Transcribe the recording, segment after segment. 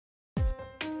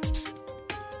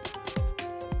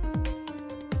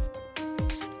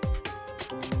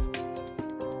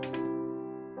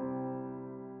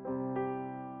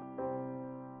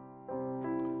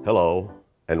Hello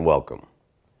and welcome.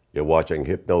 You're watching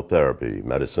Hypnotherapy,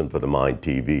 Medicine for the Mind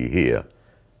TV here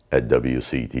at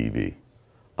WCTV.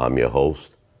 I'm your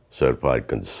host, Certified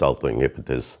Consulting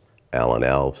Hypnotist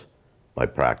Alves. My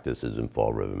practice is in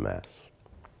Fall River, Mass.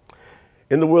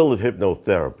 In the world of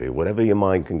hypnotherapy, whatever your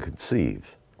mind can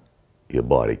conceive, your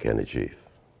body can achieve.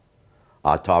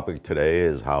 Our topic today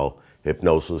is how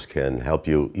hypnosis can help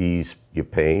you ease your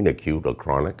pain, acute or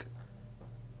chronic,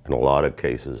 in a lot of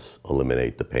cases,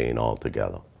 eliminate the pain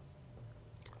altogether.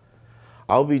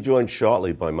 I'll be joined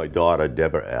shortly by my daughter,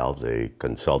 Deborah Alves, a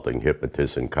consulting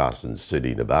hypnotist in Carson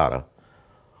City, Nevada,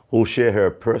 who will share her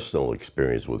personal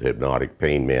experience with hypnotic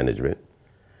pain management,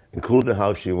 including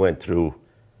how she went through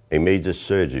a major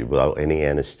surgery without any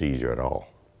anesthesia at all.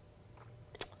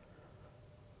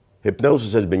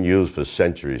 Hypnosis has been used for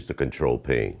centuries to control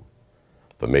pain,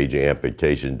 from major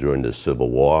amputation during the Civil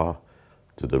War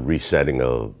to the resetting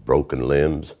of broken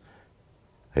limbs.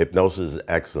 Hypnosis is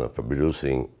excellent for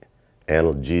producing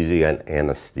analgesia and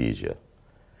anesthesia.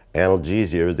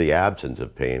 Analgesia is the absence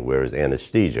of pain, whereas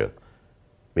anesthesia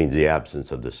means the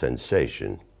absence of the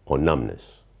sensation or numbness.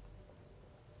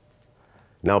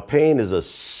 Now, pain is a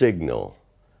signal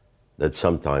that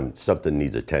sometimes something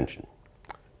needs attention.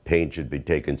 Pain should be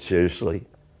taken seriously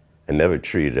and never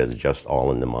treated as just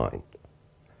all in the mind.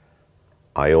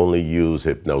 I only use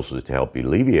hypnosis to help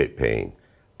alleviate pain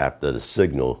after the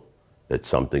signal that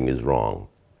something is wrong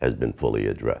has been fully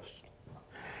addressed.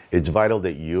 It's vital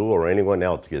that you or anyone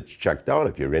else gets checked out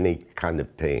if you're in any kind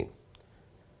of pain.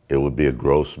 It would be a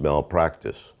gross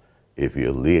malpractice if you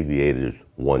alleviated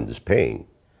one's pain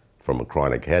from a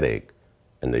chronic headache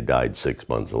and they died 6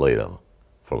 months later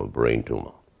from a brain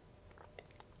tumor.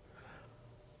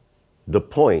 The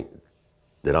point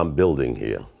that I'm building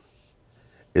here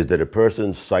is that a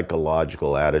person's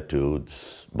psychological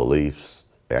attitudes, beliefs,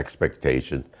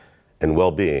 expectations, and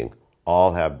well-being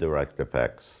all have direct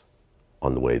effects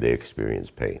on the way they experience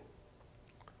pain.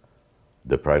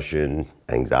 Depression,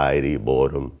 anxiety,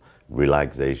 boredom,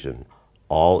 relaxation,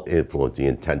 all influence the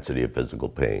intensity of physical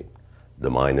pain. The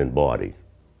mind and body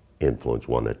influence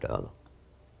one another.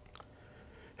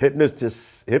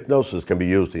 Hypnosis can be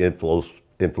used to influence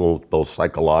both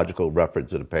psychological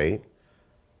reference to the pain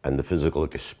and the physical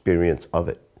experience of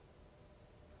it.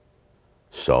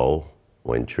 So,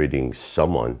 when treating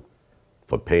someone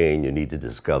for pain, you need to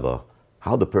discover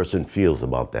how the person feels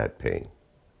about that pain.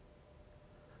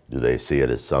 Do they see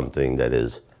it as something that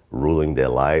is ruling their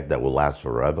life that will last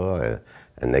forever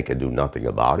and they can do nothing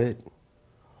about it?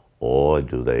 Or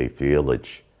do they feel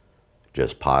it's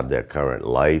just part of their current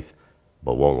life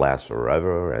but won't last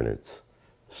forever and it's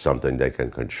something they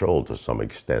can control to some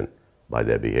extent by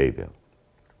their behavior?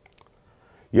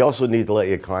 You also need to let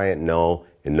your client know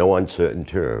in no uncertain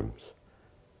terms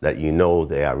that you know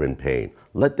they are in pain.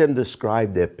 Let them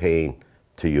describe their pain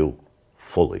to you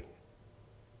fully.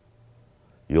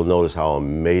 You'll notice how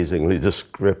amazingly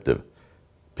descriptive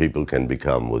people can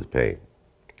become with pain.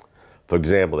 For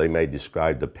example, they may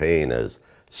describe the pain as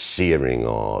searing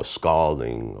or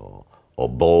scalding or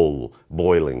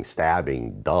boiling,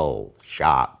 stabbing, dull,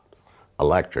 sharp,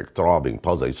 electric, throbbing,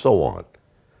 pulsating, so on.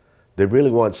 They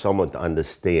really want someone to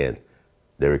understand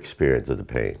their experience of the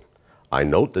pain. I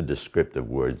note the descriptive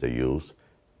words they use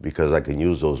because I can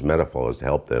use those metaphors to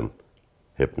help them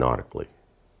hypnotically.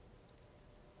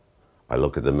 I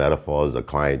look at the metaphors the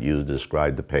client used to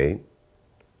describe the pain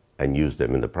and use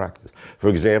them in the practice. For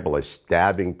example, a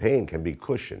stabbing pain can be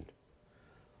cushioned.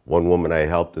 One woman I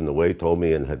helped in the way told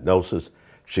me in hypnosis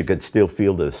she could still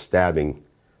feel the stabbing,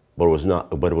 but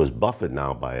it was buffered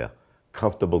now by a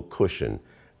comfortable cushion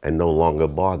and no longer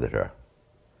bothered her.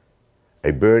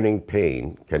 A burning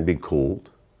pain can be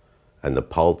cooled, and the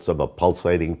pulse of a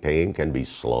pulsating pain can be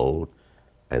slowed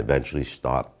and eventually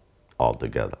stopped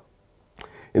altogether.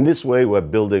 In this way, we're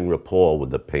building rapport with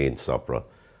the pain sufferer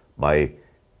by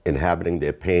inhabiting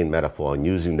their pain metaphor and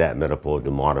using that metaphor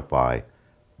to modify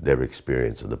their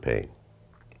experience of the pain.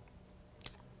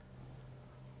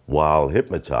 While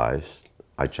hypnotized,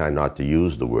 I try not to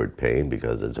use the word pain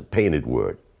because it's a painted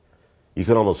word. You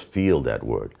can almost feel that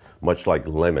word, much like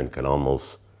lemon can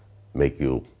almost make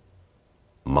you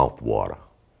mouth water.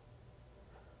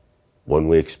 When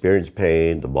we experience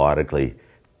pain, the body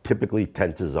typically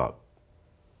tenses up,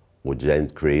 which then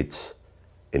creates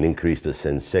an increase in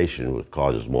sensation, which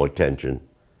causes more tension,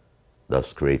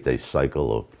 thus creates a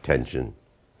cycle of tension,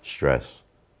 stress,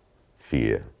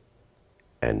 fear,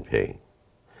 and pain.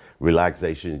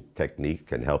 Relaxation techniques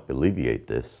can help alleviate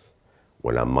this.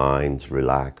 When our minds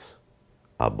relax,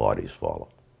 our bodies follow.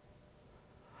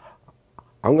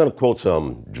 I'm going to quote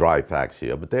some dry facts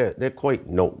here, but they're quite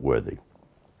noteworthy.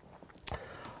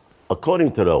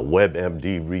 According to the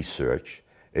WebMD research,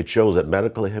 it shows that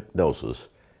medical hypnosis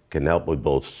can help with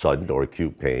both sudden or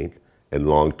acute pain and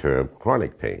long-term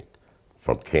chronic pain,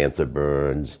 from cancer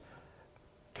burns,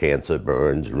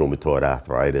 rheumatoid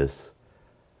arthritis,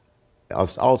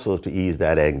 also to ease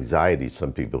that anxiety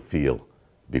some people feel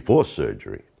before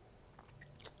surgery.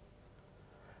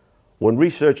 When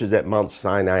researchers at Mount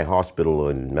Sinai Hospital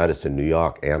in Medicine, New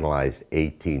York, analyzed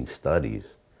 18 studies,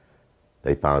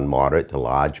 they found moderate to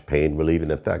large pain-relieving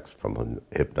effects from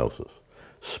hypnosis,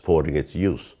 supporting its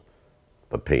use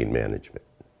for pain management.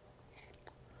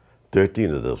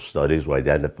 13 of those studies were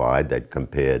identified that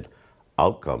compared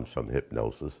outcomes from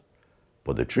hypnosis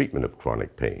for the treatment of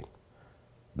chronic pain.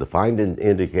 The findings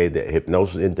indicate that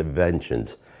hypnosis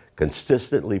interventions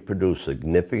consistently produce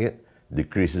significant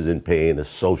decreases in pain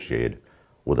associated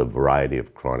with a variety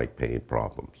of chronic pain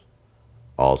problems.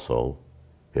 Also,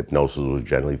 hypnosis was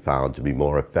generally found to be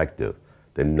more effective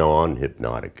than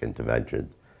non-hypnotic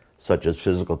interventions, such as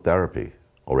physical therapy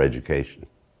or education.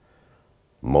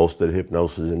 Most of the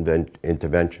hypnosis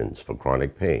interventions for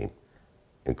chronic pain,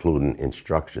 including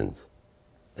instructions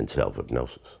and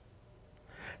self-hypnosis.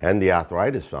 And the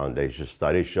Arthritis Foundation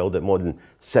study showed that more than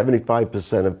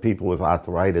 75% of people with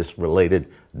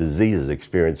arthritis-related diseases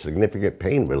experience significant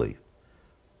pain relief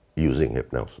using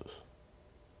hypnosis.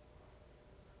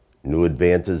 New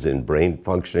advances in brain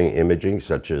functioning imaging,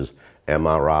 such as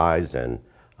MRIs and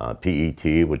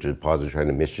PET, which is positron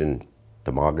emission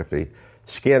tomography,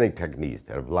 scanning techniques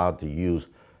that have allowed to use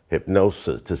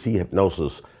hypnosis, to see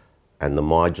hypnosis and to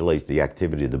modulate the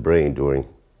activity of the brain during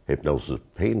hypnosis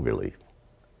pain relief.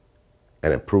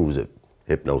 And it proves that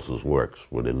hypnosis works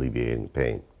with alleviating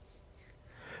pain.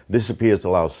 This appears to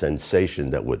allow sensation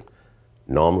that would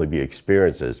normally be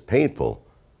experienced as painful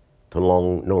to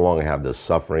no longer have the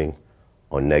suffering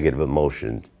or negative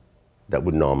emotions that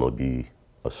would normally be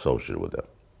associated with them.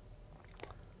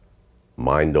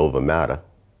 Mind over matter,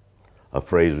 a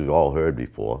phrase we've all heard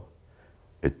before,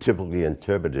 is typically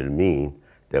interpreted to mean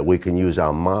that we can use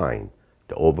our mind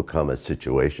to overcome a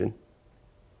situation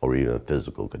or even a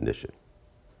physical condition.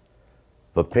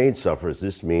 For pain sufferers,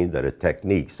 this means that a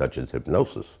technique such as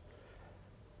hypnosis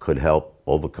could help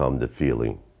overcome the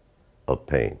feeling of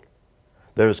pain.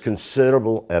 There is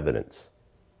considerable evidence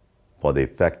for the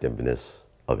effectiveness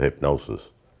of hypnosis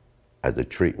as a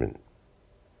treatment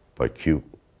for acute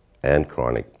and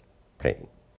chronic pain.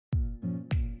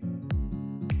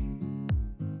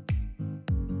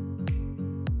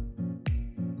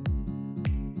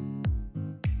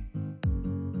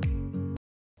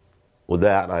 With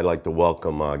that, I'd like to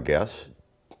welcome our guest,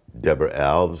 Deborah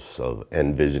Alves of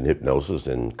Envision Hypnosis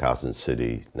in Carson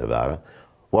City, Nevada.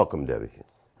 Welcome, Debbie.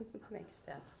 Thanks,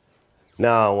 Steph.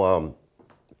 Now,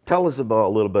 tell us a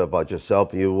little bit about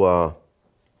yourself. You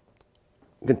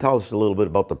can tell us a little bit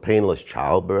about the painless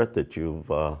childbirth that you've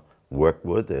worked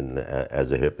with as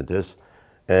a hypnotist,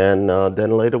 and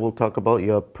then later we'll talk about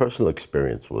your personal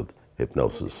experience with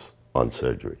hypnosis on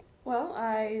surgery. Well,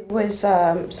 I was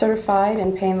certified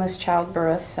in painless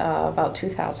childbirth about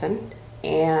 2000,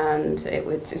 and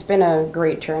it's been a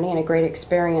great journey and a great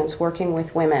experience working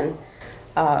with women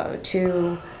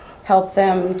to help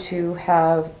them to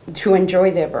enjoy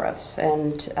their births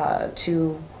and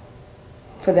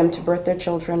for them to birth their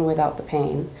children without the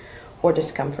pain or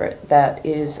discomfort that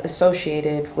is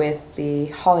associated with the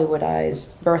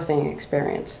Hollywoodized birthing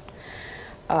experience.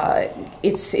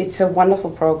 It's a wonderful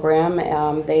program.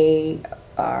 They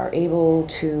are able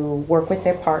to work with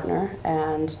their partner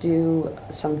and do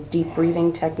some deep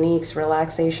breathing techniques,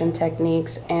 relaxation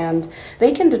techniques, and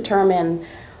they can determine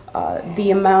the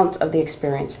amount of the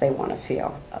experience they want to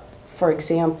feel. For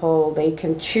example, they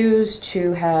can choose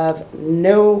to have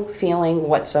no feeling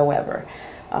whatsoever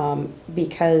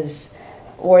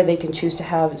or they can choose to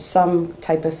have some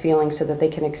type of feeling so that they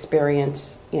can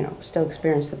experience, still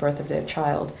experience the birth of their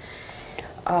child.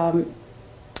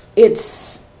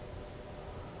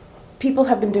 People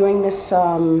have been doing this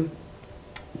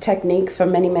technique for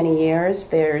many, many years.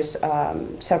 There's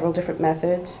several different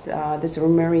methods. There's the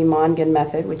Marie Mongan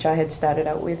method, which I had started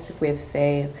out with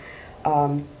a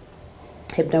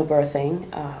hypnobirthing,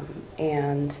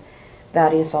 and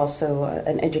that is also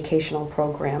an educational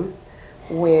program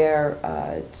where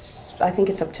I think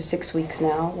it's up to 6 weeks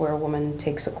now, where a woman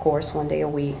takes a course 1 day a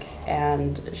week,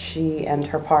 and she and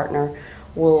her partner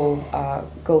will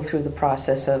go through the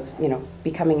process of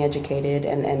becoming educated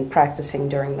and practicing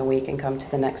during the week and come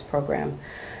to the next program.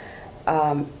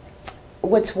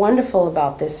 What's wonderful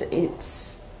about this,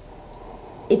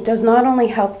 it does not only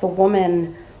help the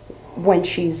woman when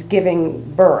she's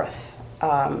giving birth,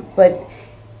 but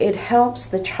it helps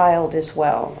the child as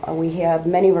well. We have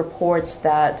many reports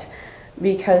that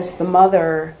because the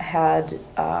mother had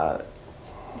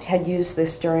used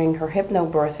this during her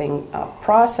hypnobirthing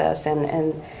process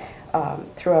and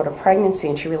throughout her pregnancy,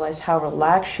 and she realized how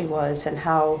relaxed she was and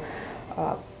how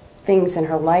things in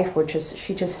her life were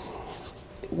she just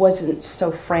wasn't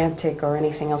so frantic or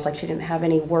anything else. Like, she didn't have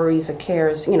any worries or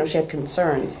cares. You know, she had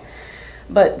concerns.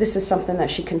 But this is something that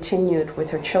she continued with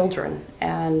her children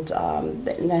and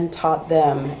then taught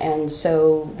them. And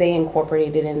so they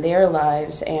incorporated it in their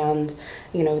lives, and,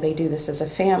 you know, they do this as a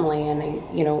family. And, they,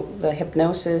 you know, the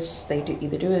hypnosis, they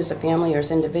either do it as a family or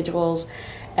as individuals.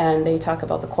 And they talk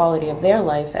about the quality of their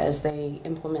life as they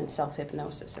implement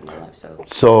self-hypnosis in their life.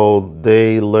 So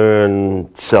they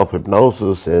learn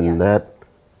self-hypnosis, and yes. that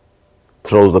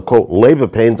throws the quote labor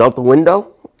pains out the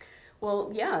window?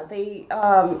 Well, yeah, they...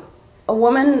 a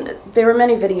woman, there are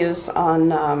many videos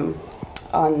on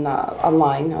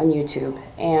online on YouTube,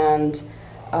 and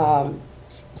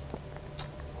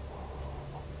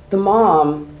the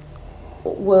mom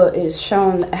is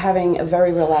shown having a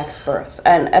very relaxed birth,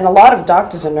 and a lot of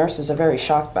doctors and nurses are very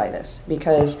shocked by this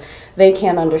because they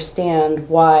can't understand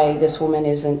why this woman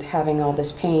isn't having all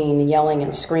this pain, yelling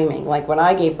and screaming. Like when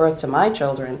I gave birth to my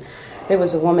children, there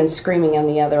was a woman screaming on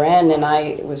the other end, and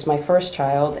it was my first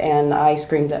child, and I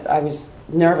screamed. I was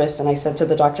nervous, and I said to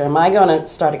the doctor, am I going to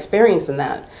start experiencing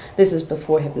that? This is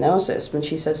before hypnosis. And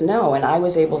she says, no, and I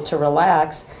was able to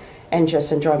relax and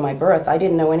just enjoy my birth. I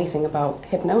didn't know anything about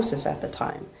hypnosis at the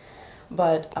time.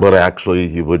 But actually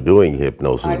you were doing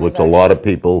hypnosis, which a lot of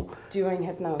people doing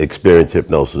hypnosis, experience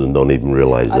hypnosis and don't even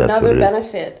realize that's what it is. Another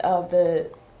benefit of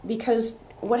because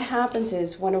what happens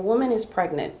is when a woman is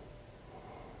pregnant,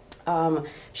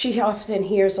 she often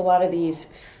hears a lot of these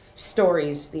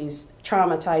stories, these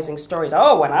traumatizing stories.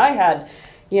 Oh, when I had,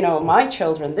 you know, my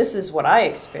children, this is what I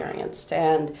experienced.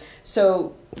 And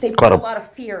so they put a lot of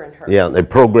fear in her. Yeah, they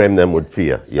program them with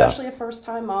fear. Especially a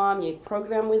first-time mom, you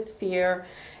program with fear,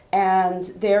 and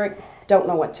they don't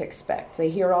know what to expect. They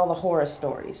hear all the horror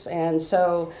stories. And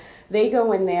so they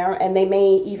go in there, and they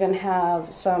may even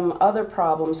have some other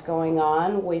problems going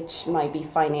on, which might be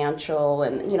financial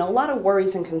and, you know, a lot of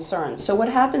worries and concerns. So what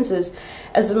happens is,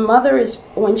 as a mother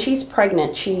when she's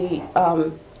pregnant, she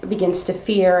begins to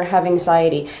fear, have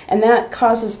anxiety, and that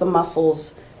causes the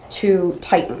muscles to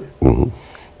tighten. Mm-hmm.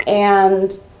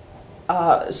 And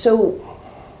so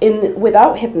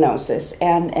without hypnosis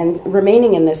and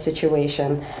remaining in this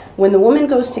situation, when the woman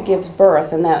goes to give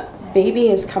birth and that baby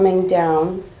is coming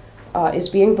down, is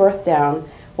being birthed down,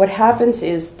 what happens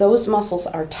is those muscles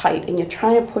are tight, and you're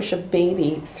trying to push a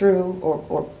baby through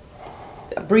or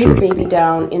breathe a baby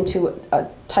down into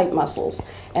tight muscles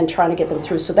and trying to get them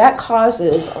through. So that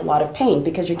causes a lot of pain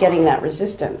because you're getting that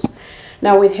resistance.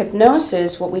 Now with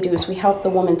hypnosis, what we do is we help the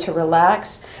woman to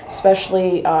relax,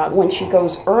 especially when she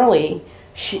goes early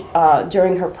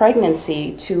during her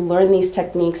pregnancy, to learn these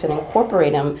techniques and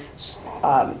incorporate them.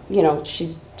 You know,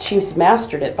 she's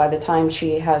mastered it by the time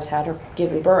she has had her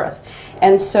given birth.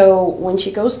 And so when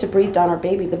she goes to breathe down her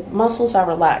baby, the muscles are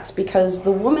relaxed because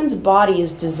the woman's body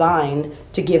is designed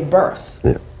to give birth.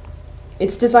 Yeah.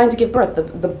 It's designed to give birth.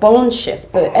 The bone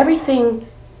shift, everything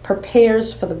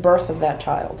prepares for the birth of that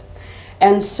child.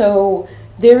 And so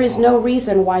there is no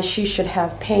reason why she should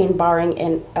have pain barring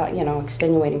in, you know,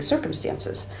 extenuating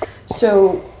circumstances.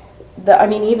 So I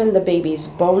mean, even the baby's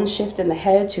bones shift in the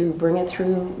head to bring it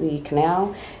through the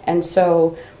canal. And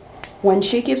so when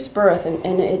she gives birth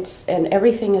and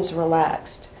everything is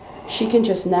relaxed, she can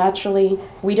just naturally,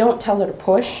 we don't tell her to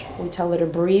push, we tell her to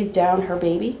breathe down her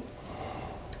baby.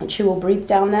 And she will breathe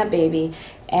down that baby,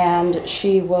 and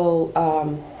she will,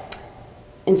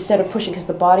 instead of pushing, because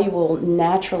the body will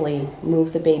naturally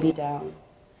move the baby down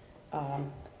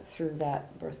through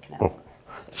that birth canal.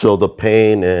 So the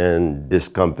pain and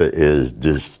discomfort is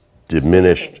just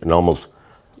diminished and almost,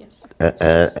 yes.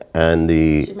 And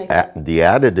the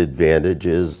added advantage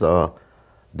is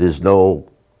there's no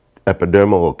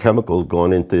epidermal or chemicals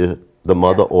going into the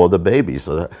mother or the baby,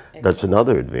 so that's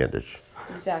another advantage.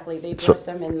 Exactly. They birth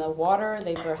them in the water.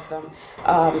 They birth them.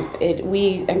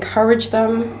 We encourage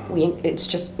them. It's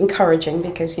just encouraging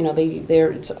because, you know,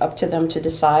 it's up to them to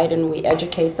decide, and we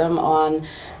educate them on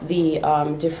the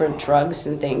different drugs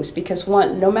and things, because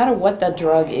no matter what that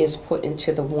drug is put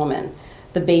into the woman,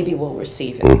 the baby will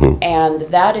receive it. Mm-hmm. And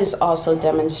that is also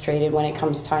demonstrated when it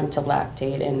comes time to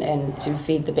lactate and to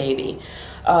feed the baby.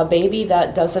 A baby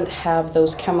that doesn't have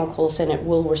those chemicals in it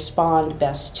will respond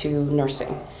best to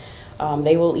nursing.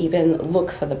 They will even look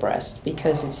for the breast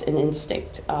because it's an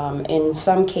instinct. In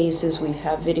some cases, we've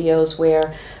had videos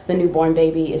where the newborn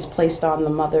baby is placed on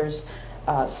the mother's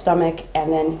stomach,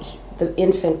 and then the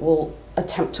infant will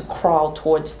attempt to crawl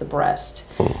towards the breast.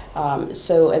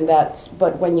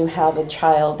 But when you have a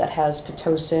child that has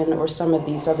Pitocin or some of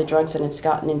these other drugs and it's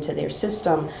gotten into their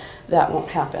system, that won't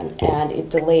happen, and it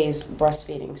delays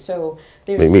breastfeeding. So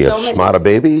there's maybe so a many, smarter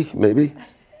baby, maybe?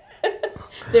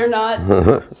 they're not,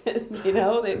 you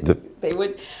know, they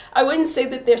would, I wouldn't say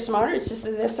that they're smarter, it's just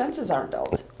that their senses aren't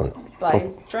dulled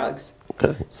by drugs.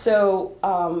 Okay. So,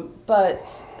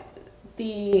 but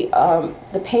the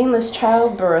painless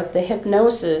childbirth, the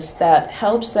hypnosis that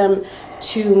helps them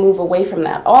to move away from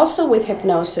that. Also with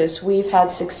hypnosis, we've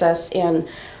had success in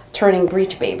turning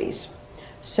breech babies.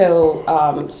 So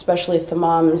especially if the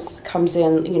mom comes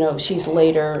in, you know, she's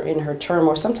later in her term,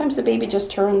 or sometimes the baby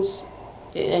just turns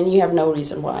and you have no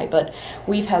reason why. But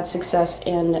we've had success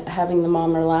in having the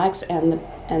mom relax and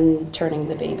turning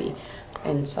the baby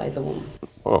inside the womb.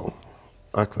 Oh,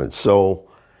 excellent. So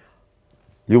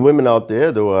you women out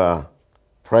there that are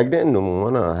pregnant and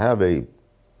want to have a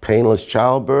painless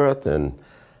childbirth and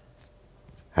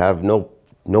have no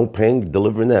pain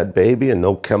delivering that baby and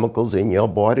no chemicals in your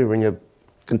body, when you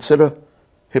consider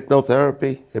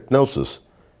hypnotherapy, hypnosis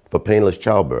for painless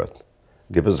childbirth.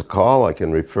 Give us a call. I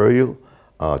can refer you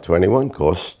to anyone. Of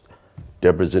course,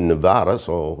 Deborah's in Nevada,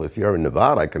 so if you're in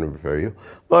Nevada, I can refer you.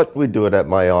 But we do it at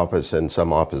my office and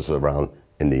some offices around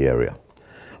in the area.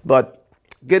 But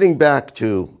getting back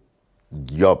to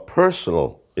your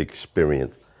personal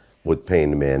experience with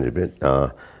pain management,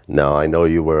 now I know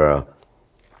you were,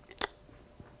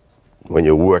 when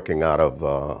you're working out of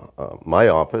my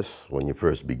office, when you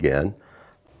first began,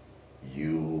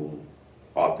 you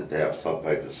opted to have some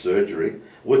type of surgery,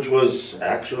 which was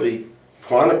actually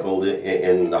chronicled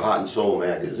in the Heart and Soul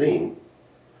magazine,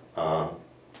 and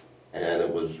it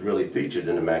was really featured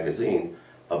in the magazine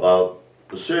about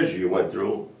the surgery you went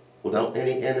through without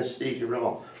any anesthesia at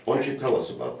all. Why don't you tell us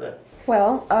about that?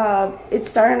 Well, it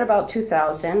started in about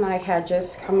 2000. I had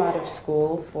just come out of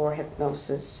school for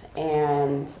hypnosis,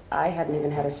 and I hadn't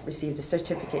even received a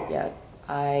certificate yet.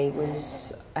 I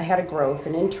had a growth,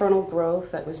 an internal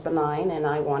growth that was benign, and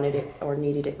I wanted it or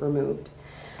needed it removed.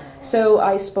 So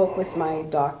I spoke with my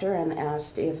doctor and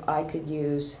asked if I could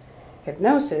use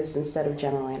hypnosis instead of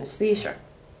general anesthesia.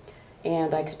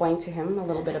 And I explained to him a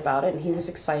little bit about it, and he was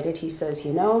excited. He says,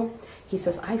 you know, he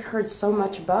says, I've heard so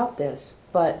much about this,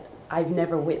 but I've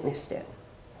never witnessed it.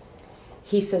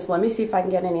 He says, let me see if I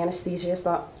can get an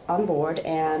anesthesiologist on board,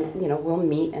 and, you know, we'll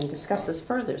meet and discuss this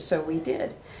further. So we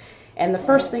did. And the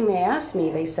first thing they asked me,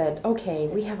 they said, okay,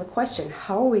 we have a question.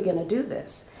 How are we going to do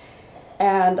this?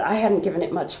 And I hadn't given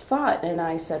it much thought, and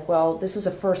I said, well, this is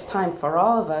a first time for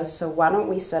all of us, so why don't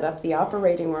we set up the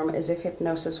operating room as if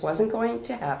hypnosis wasn't going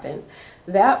to happen.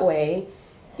 That way,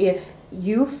 if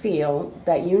you feel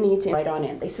that you need to right on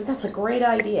in. They said, that's a great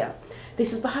idea. They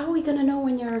said, but how are we going to know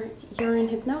when you're in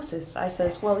hypnosis? I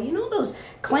says, well, you know those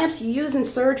clamps you use in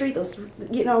surgery, those,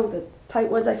 you know, the tight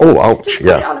ones? I said, oh, ouch, just put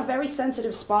yeah. it on a very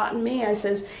sensitive spot in me. I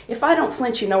says, if I don't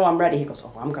flinch, you know I'm ready. He goes,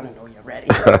 oh, I'm going to know you're ready.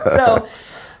 So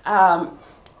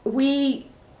we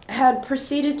had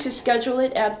proceeded to schedule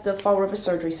it at the Fall River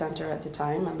Surgery Center at the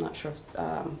time. I'm not sure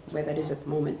where that is at the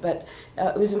moment, but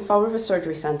it was in Fall River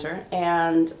Surgery Center,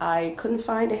 and I couldn't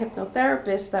find a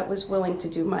hypnotherapist that was willing to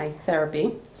do my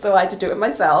therapy, so I had to do it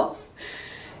myself.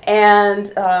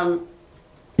 And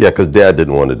yeah, because Dad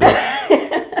didn't want to do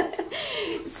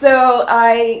it. So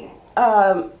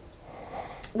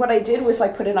what I did was I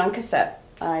put it on cassette.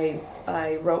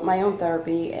 I wrote my own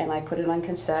therapy, and I put it on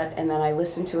cassette, and then I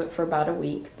listened to it for about a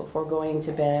week before going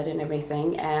to bed and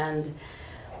everything. And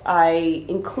I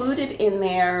included in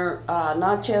there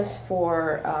not just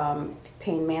for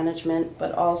pain management,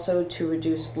 but also to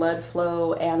reduce blood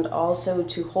flow and also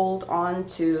to hold on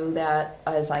to that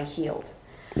as I healed.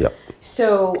 Yep.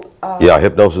 So yeah,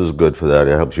 hypnosis is good for that.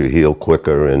 It helps you heal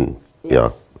quicker, and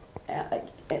yes,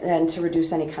 and to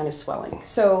reduce any kind of swelling.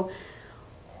 So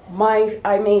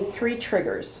I made 3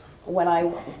 triggers. When I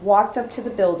walked up to the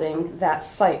building, that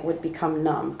site would become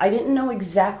numb. I didn't know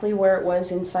exactly where it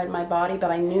was inside my body,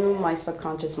 but I knew my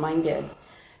subconscious mind did.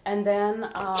 And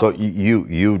then so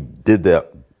you did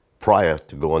that prior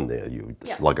to going there. You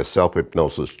yes. Like a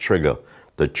self-hypnosis trigger,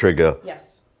 the trigger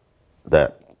yes.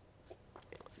 that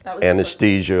was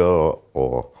anesthesia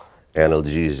or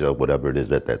analgesia, whatever it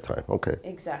is at that time. Okay.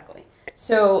 Exactly.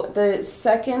 So the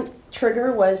second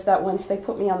trigger was that once they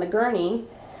put me on the gurney,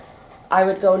 I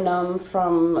would go numb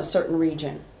from a certain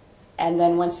region. And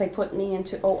then once they put me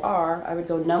into OR, I would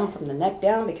go numb from the neck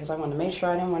down because I wanted to make sure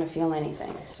I didn't want to feel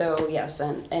anything. So yes,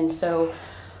 and so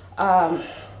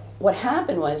what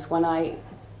happened was when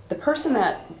the person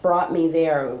that brought me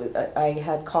there, I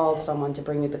had called someone to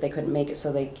bring me, but they couldn't make it,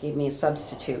 so they gave me a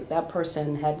substitute. That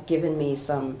person had given me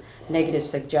some negative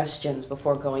suggestions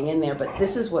before going in there, but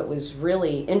this is what was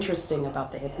really interesting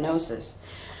about the hypnosis.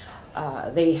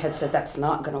 They had said, that's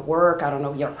not going to work, I don't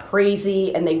know, you're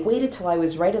crazy, and they waited till I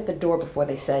was right at the door before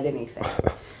they said anything.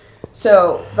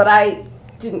 So, but I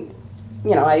didn't,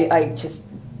 you know, I just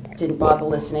didn't bother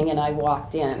listening, and I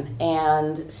walked in.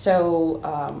 And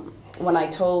so when I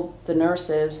told the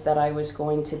nurses that I was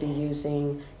going to be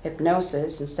using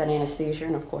hypnosis instead of anesthesia,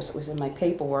 and of course it was in my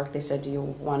paperwork, they said, do you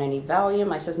want any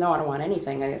Valium? I said, no, I don't want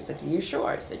anything. I said, are you sure?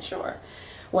 I said, sure.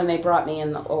 When they brought me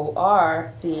in the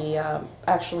OR,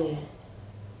 actually,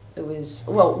 it was,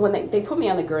 well, when they put me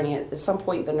on the gurney, at some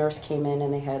point the nurse came in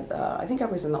and they had, I think I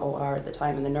was in the OR at the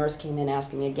time, and the nurse came in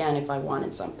asking me again if I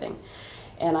wanted something.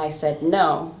 And I said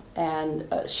no, and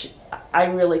I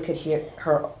really could hear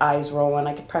her eyes rolling.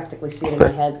 I could practically see it in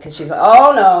my head, because she's like,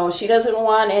 oh no, she doesn't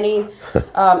want any,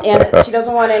 and she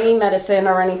doesn't want any medicine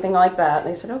or anything like that.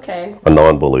 And they said, okay. A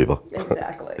non-believer.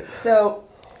 Exactly. So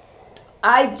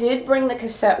I did bring the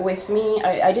cassette with me.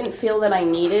 I didn't feel that I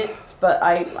needed it, but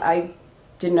I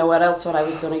didn't know what I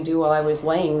was going to do while I was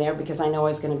laying there, because I know I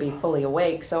was going to be fully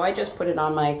awake. So I just put it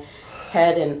on my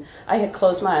head, and I had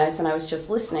closed my eyes and I was just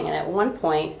listening, and at one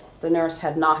point the nurse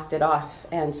had knocked it off,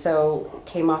 and so it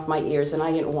came off my ears, and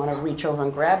I didn't want to reach over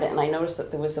and grab it, and I noticed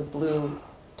that there was a blue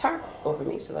tarp over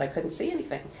me so that I couldn't see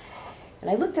anything. And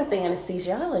I looked at the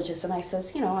anesthesiologist and I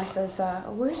says,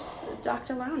 where's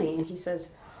Dr. Lowney?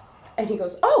 And he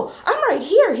goes, oh, I'm right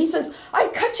here. He says, I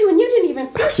cut you and you didn't even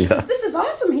flinch. He says, this is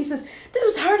awesome. He says, there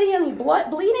was hardly any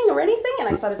bleeding or anything. And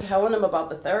I started telling him about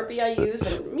the therapy I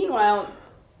use, and meanwhile,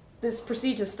 this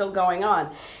procedure's still going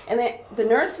on. And the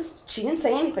nurse, she didn't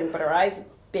say anything, but her eyes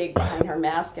big behind her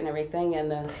mask and everything. And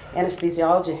the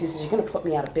anesthesiologist, he says, you're going to put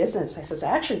me out of business. I says,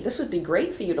 actually, this would be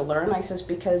great for you to learn. I says,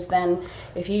 because then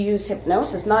if you use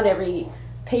hypnosis, not every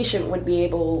patient would be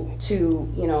able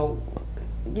to,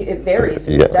 it varies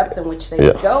in the depth in which they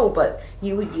would go, but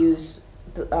you would use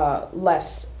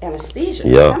less anesthesia,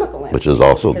 chemical anesthesia. Which is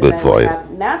also good for you.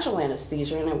 Have natural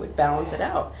anesthesia, and it would balance it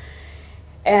out.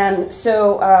 And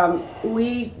so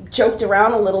we joked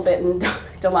around a little bit, and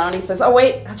Delaney says, oh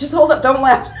wait, just hold up, don't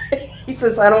laugh. He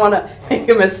says, I don't want to make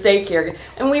a mistake here.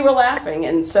 And we were laughing,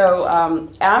 and so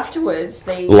afterwards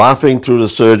they... Laughing through the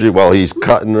surgery while he's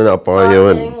cutting it up on you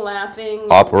and laughing,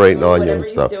 operating on you and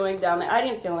stuff. Whatever he's doing down there. I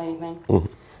didn't feel anything.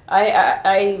 Mm-hmm.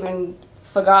 I even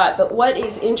forgot, but what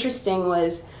is interesting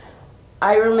was,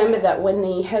 I remember that when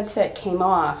the headset came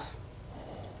off,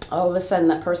 all of a sudden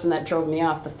that person that drove me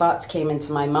off, the thoughts came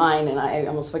into my mind, and I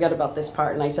almost forgot about this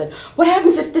part, and I said, what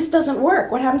happens if this doesn't work?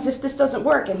 What happens if this doesn't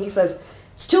work? And he says,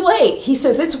 it's too late. He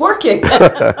says, it's working.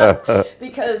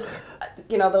 Because,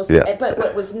 but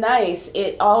what was nice,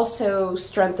 it also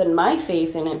strengthened my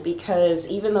faith in it, because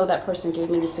even though that person gave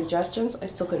me the suggestions, I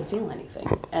still couldn't feel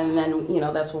anything. And then,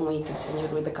 that's when we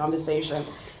continued with the conversation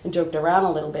and joked around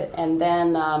a little bit. And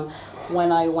then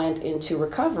when I went into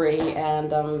recovery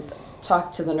and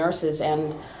talked to the nurses,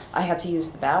 and I had to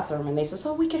use the bathroom, and they said,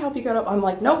 oh, we can help you get up. I'm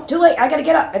like, nope, too late, I gotta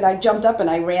get up. And I jumped up and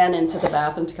I ran into the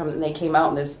bathroom to come, and they came out,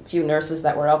 and there's a few nurses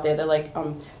that were out there. They're like,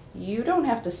 you don't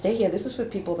have to stay here. This is for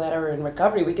people that are in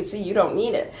recovery. We can see you don't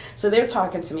need it. So they're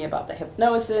talking to me about the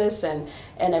hypnosis and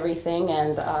everything,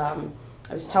 and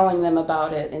I was telling them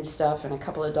about it and stuff, and a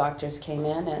couple of doctors came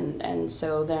in, and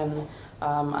so then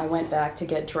I went back to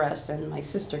get dressed, and my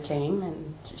sister came,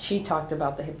 and she talked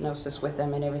about the hypnosis with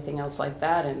them and everything else like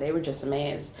that, and they were just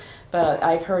amazed. But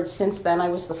I've heard since then, I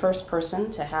was the first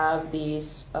person to have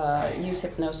these use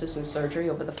hypnosis in surgery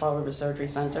over the Fall River Surgery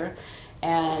Center,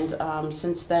 and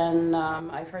since then,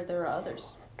 I've heard there are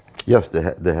others. Yes,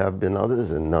 there have been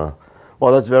others, and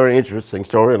well, that's a very interesting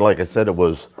story, and like I said, it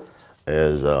was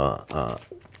as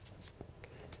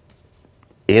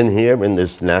in here in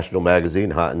this national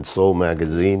magazine, Heart and Soul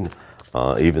magazine,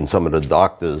 even some of the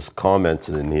doctors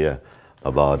commented in here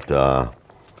about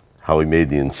how he made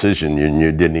the incision and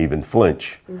you didn't even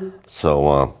flinch. Mm-hmm.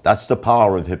 So that's the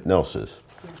power of hypnosis.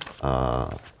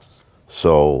 Yes.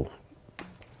 So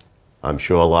I'm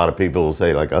sure a lot of people will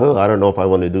say, like, oh, I don't know if I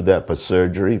want to do that for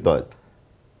surgery, but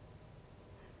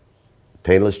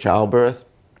painless childbirth,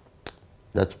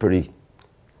 that's pretty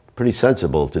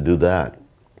sensible to do that.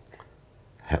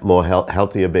 More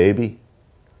healthier baby,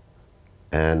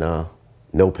 and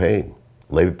no pain.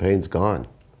 Labor pain's gone.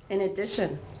 In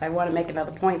addition, I want to make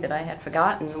another point that I had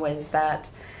forgotten, was that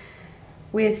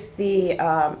with the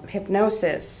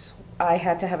hypnosis, I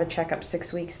had to have a checkup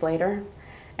 6 weeks later,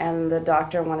 and the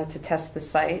doctor wanted to test the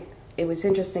site it was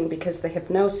interesting because the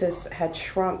hypnosis had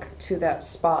shrunk to that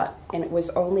spot, and it was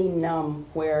only numb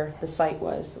where the site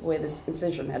was, where this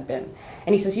incision had been.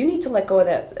 And he says, "You need to let go of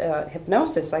that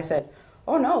hypnosis." I said,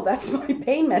 "Oh no, that's my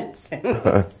pain medicine."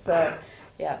 So,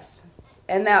 yes.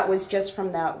 And that was just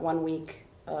from that 1 week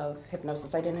of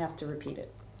hypnosis. I didn't have to repeat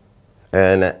it.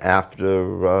 And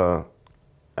after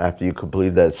you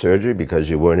completed that surgery, because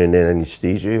you weren't in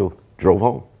anesthesia, you drove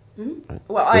home. Mm-hmm.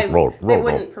 Well, they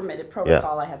wouldn't home. permit it.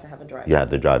 Protocol, Yeah. I had to have a drive. You had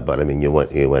to drive, but I mean, you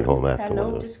went home after. Had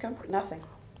no discomfort, nothing.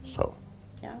 So.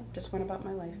 Yeah, just went about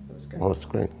my life. It was good. Well, that's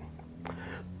great.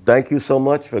 Thank you so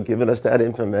much for giving us that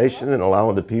information and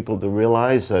allowing the people to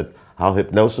realize that how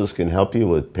hypnosis can help you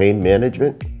with pain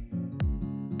management.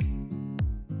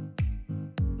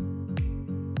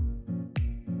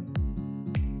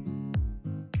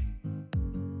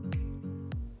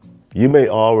 You may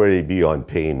already be on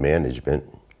pain management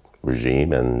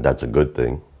regime, and that's a good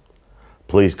thing.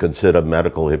 Please consider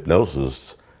medical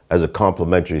hypnosis as a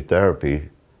complementary therapy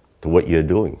to what you're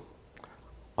doing,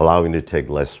 allowing you to take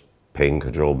less pain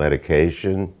control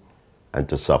medication and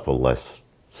to suffer less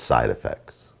side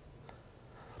effects.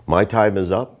 My time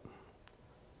is up.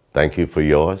 Thank you for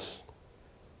yours.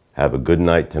 Have a good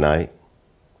night tonight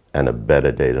and a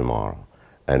better day tomorrow.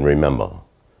 And remember,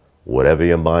 whatever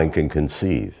your mind can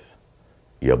conceive,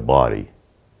 your body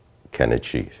can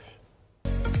achieve.